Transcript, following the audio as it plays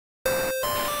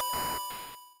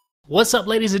What's up,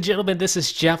 ladies and gentlemen? This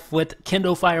is Jeff with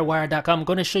KindleFire.com. I'm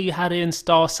going to show you how to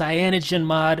install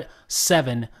CyanogenMod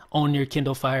 7 on your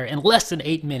Kindle Fire in less than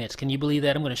 8 minutes. Can you believe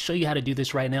that? I'm going to show you how to do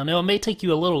this right now. Now, it may take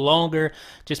you a little longer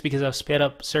just because I've sped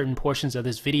up certain portions of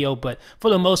this video, but for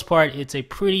the most part, it's a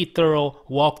pretty thorough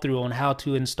walkthrough on how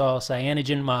to install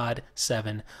CyanogenMod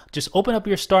 7. Just open up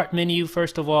your Start menu,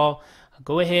 first of all.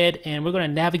 Go ahead and we're going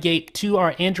to navigate to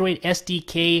our Android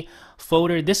SDK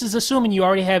folder. This is assuming you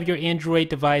already have your Android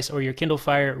device or your Kindle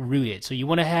Fire rooted. So you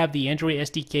want to have the Android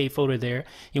SDK folder there.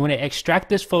 You want to extract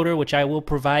this folder, which I will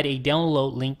provide a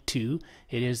download link to.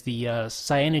 It is the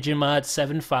CyanogenMod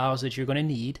 7 files that you're going to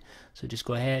need. So just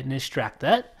go ahead and extract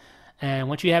that. And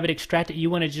once you have it extracted,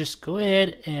 you want to just go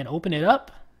ahead and open it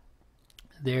up.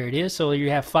 There it is. So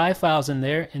you have 5 files in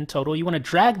there in total. You want to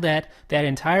drag that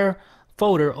entire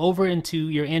folder over into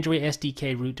your Android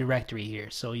SDK root directory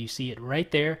here. So you see it right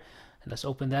there. Let's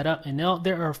open that up. And now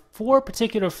there are 4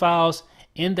 particular files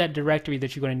in that directory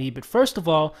that you're going to need. But first of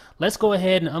all, let's go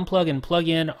ahead and unplug and plug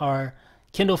in our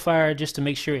Kindle Fire just to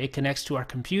make sure it connects to our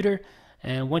computer.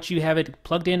 And once you have it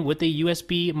plugged in with the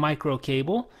USB micro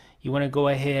cable, you want to go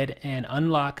ahead and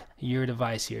unlock your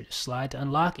device here. Just slide to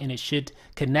unlock and it should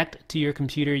connect to your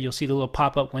computer. You'll see the little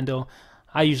pop-up window.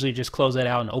 I usually just close that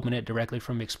out and open it directly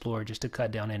from Explorer just to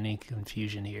cut down any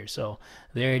confusion here. So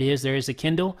there it is. There is the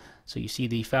Kindle. So you see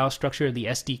the file structure of the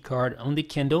SD card on the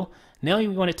Kindle. Now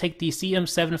you want to take the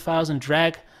CM7 files and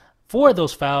drag 4 of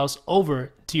those files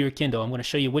over to your Kindle. I'm going to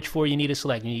show you which 4 you need to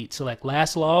select. You need to select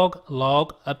last log,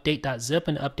 update.zip,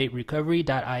 and update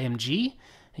recovery.img.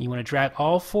 And you want to drag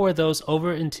all 4 of those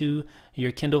over into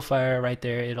your Kindle Fire right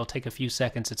there. It'll take a few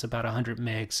seconds. It's about 100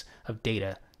 megs of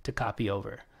data to copy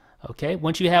over. Okay,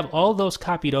 once you have all those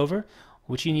copied over,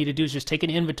 what you need to do is just take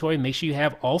an inventory, make sure you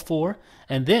have all 4,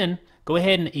 and then go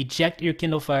ahead and eject your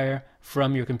Kindle Fire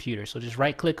from your computer. So just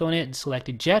right click on it and select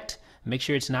eject, make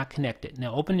sure it's not connected.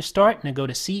 Now open the Start and then go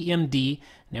to CMD,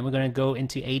 and then we're going to go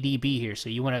into ADB here. So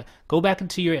you want to go back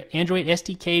into your Android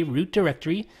SDK root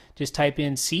directory, just type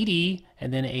in CD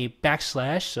and then a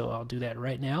backslash, so I'll do that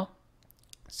right now,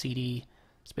 CD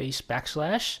space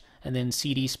backslash, and then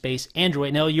CD space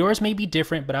Android. Now yours may be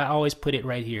different, but I always put it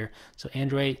right here. So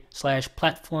Android /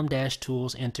 platform -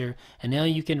 tools, enter, and now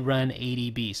you can run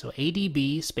ADB. So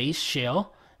ADB space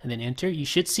shell, and then enter. You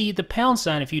should see the pound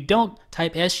sign. If you don't,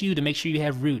 type SU to make sure you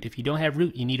have root. If you don't have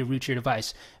root, you need to root your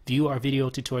device. View our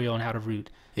video tutorial on how to root.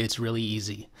 It's really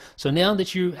easy. So now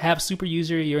that you have super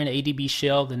user, you're in ADB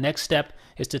shell, the next step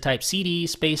is to type CD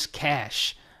space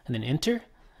cache, and then enter.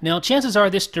 Now, chances are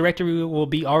this directory will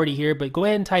be already here, but go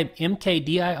ahead and type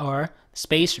mkdir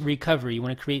space recovery. You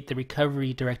want to create the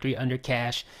recovery directory under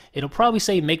cache. It'll probably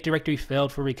say make directory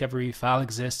failed for recovery file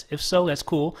exists. If so, that's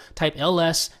cool. Type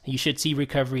ls, and you should see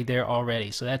recovery there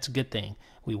already. So that's a good thing.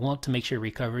 We want to make sure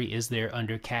recovery is there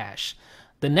under cache.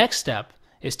 The next step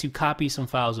is to copy some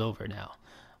files over now.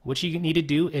 What you need to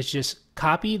do is just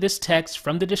copy this text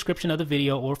from the description of the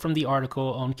video or from the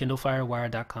article on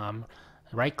KindleFirewire.com.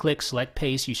 Right click, select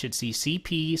paste. You should see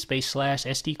CP space /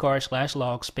 SD card /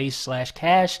 log space /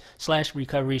 cache /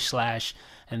 recovery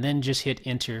 / and then just hit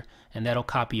enter, and that'll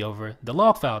copy over the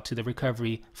log file to the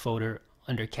recovery folder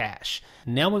under cache.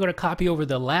 Now we're going to copy over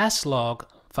the last log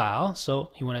file.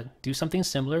 So you want to do something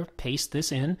similar, paste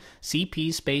this in,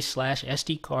 CP space /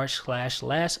 SD card /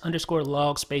 last _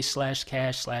 log space /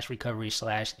 cache / recovery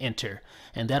 / enter,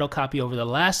 and that'll copy over the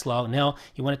last log. Now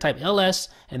you want to type ls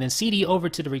and then CD over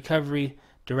to the recovery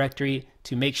directory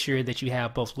to make sure that you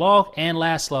have both log and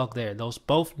last log there. Those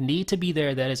both need to be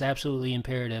there. That is absolutely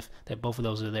imperative that both of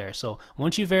those are there. So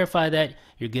once you verify that,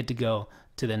 you're good to go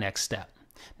to the next step.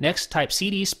 Next, type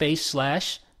CD space /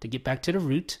 to get back to the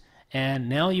root. And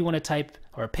now you want to type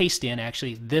or paste in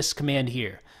actually this command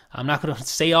here. I'm not going to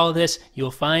say all of this.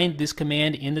 You'll find this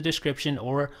command in the description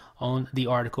or on the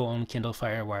article on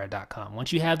KindleFirewire.com.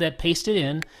 Once you have that pasted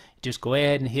in, just go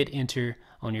ahead and hit enter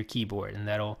on your keyboard, and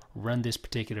that'll run this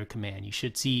particular command. You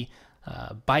should see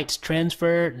bytes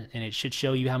transferred, and it should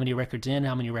show you how many records in,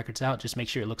 how many records out. Just make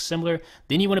sure it looks similar.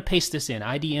 Then you want to paste this in,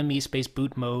 IDME space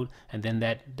boot mode, and then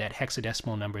that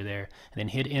hexadecimal number there, and then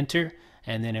hit enter,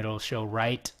 and then it'll show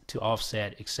write to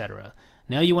offset, etc.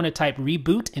 Now you want to type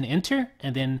reboot and enter,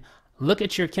 and then look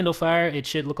at your Kindle Fire. It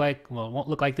should look like, well, it won't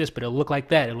look like this, but it'll look like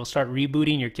that. It will start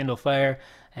rebooting your Kindle Fire,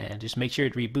 and just make sure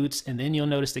it reboots, and then you'll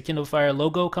notice the Kindle Fire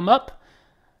logo come up,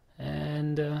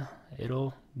 and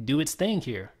it'll do its thing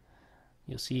here.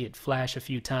 You'll see it flash a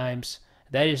few times.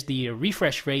 That is the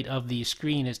refresh rate of the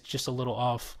screen is just a little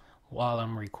off while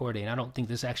I'm recording. I don't think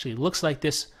this actually looks like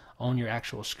this on your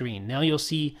actual screen. Now you'll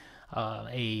see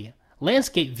a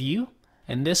landscape view,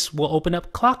 and this will open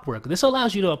up Clockwork. This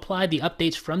allows you to apply the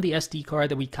updates from the SD card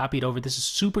that we copied over. This is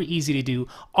super easy to do.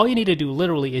 All you need to do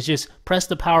literally is just press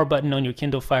the power button on your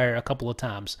Kindle Fire a couple of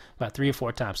times, about 3 or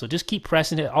 4 times. So just keep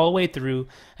pressing it all the way through,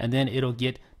 and then it'll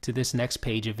get to this next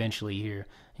page eventually here.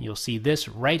 And you'll see this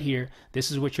right here.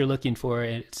 This is what you're looking for.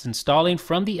 It's installing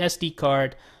from the SD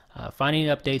card, finding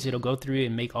updates. It'll go through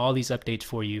and make all these updates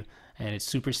for you. And it's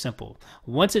super simple.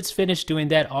 Once it's finished doing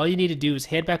that, all you need to do is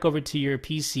head back over to your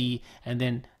PC and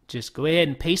then just go ahead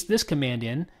and paste this command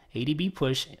in, ADB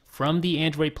push, from the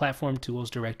Android Platform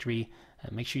Tools directory.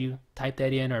 Make sure you type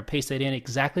that in or paste that in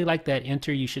exactly like that.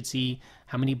 Enter, you should see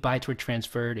how many bytes were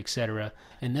transferred, etc.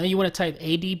 And now you want to type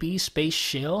ADB space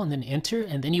shell and then enter,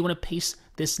 and then you want to paste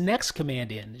this next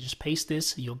command in. Just paste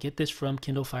this. You'll get this from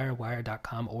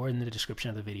KindleFireWire.com or in the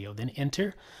description of the video. Then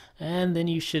enter, and then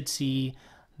you should see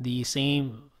the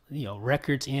same,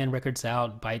 records in, records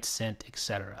out, bytes sent,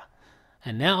 etc.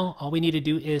 And now all we need to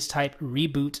do is type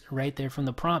reboot right there from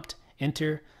the prompt,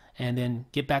 enter, and then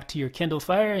get back to your Kindle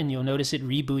Fire, and you'll notice it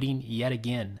rebooting yet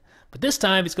again. But this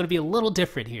time it's going to be a little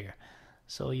different here.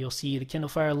 So you'll see the Kindle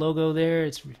Fire logo there.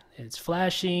 It's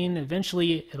flashing.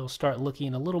 Eventually it'll start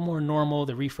looking a little more normal.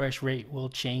 The refresh rate will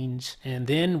change. And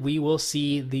then we will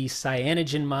see the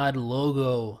CyanogenMod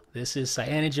logo. This is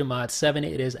CyanogenMod 7.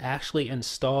 It is actually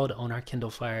installed on our Kindle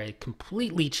Fire. It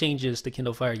completely changes the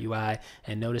Kindle Fire UI.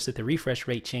 And notice that the refresh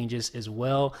rate changes as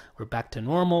well. We're back to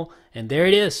normal. And there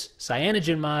it is,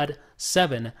 CyanogenMod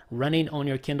 7 running on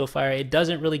your Kindle Fire. It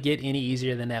doesn't really get any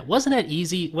easier than that. Wasn't that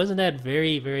easy? Wasn't that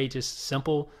very, very just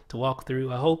simple to walk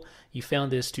through? I hope you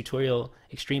found this tutorial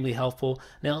extremely helpful.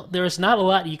 Now, there's not a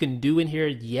lot you can do in here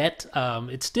yet.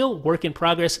 It's still work in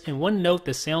progress. And one note,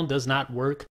 the sound does not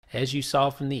work, as you saw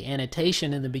from the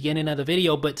annotation in the beginning of the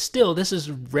video, but still, this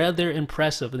is rather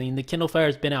impressive. I mean, the Kindle Fire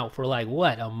has been out for like,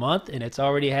 what, a month? And it's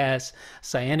already has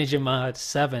CyanogenMod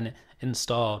 7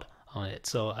 installed on it.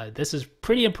 So this is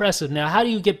pretty impressive. Now, how do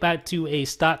you get back to a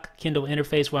stock Kindle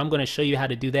interface? Well, I'm going to show you how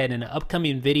to do that in an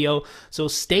upcoming video. So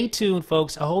stay tuned,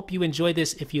 folks. I hope you enjoyed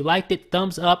this. If you liked it,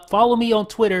 thumbs up. Follow me on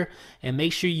Twitter, and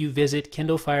make sure you visit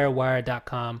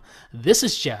KindleFireWire.com. This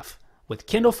is Jeff with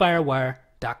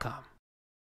KindleFireWire.com.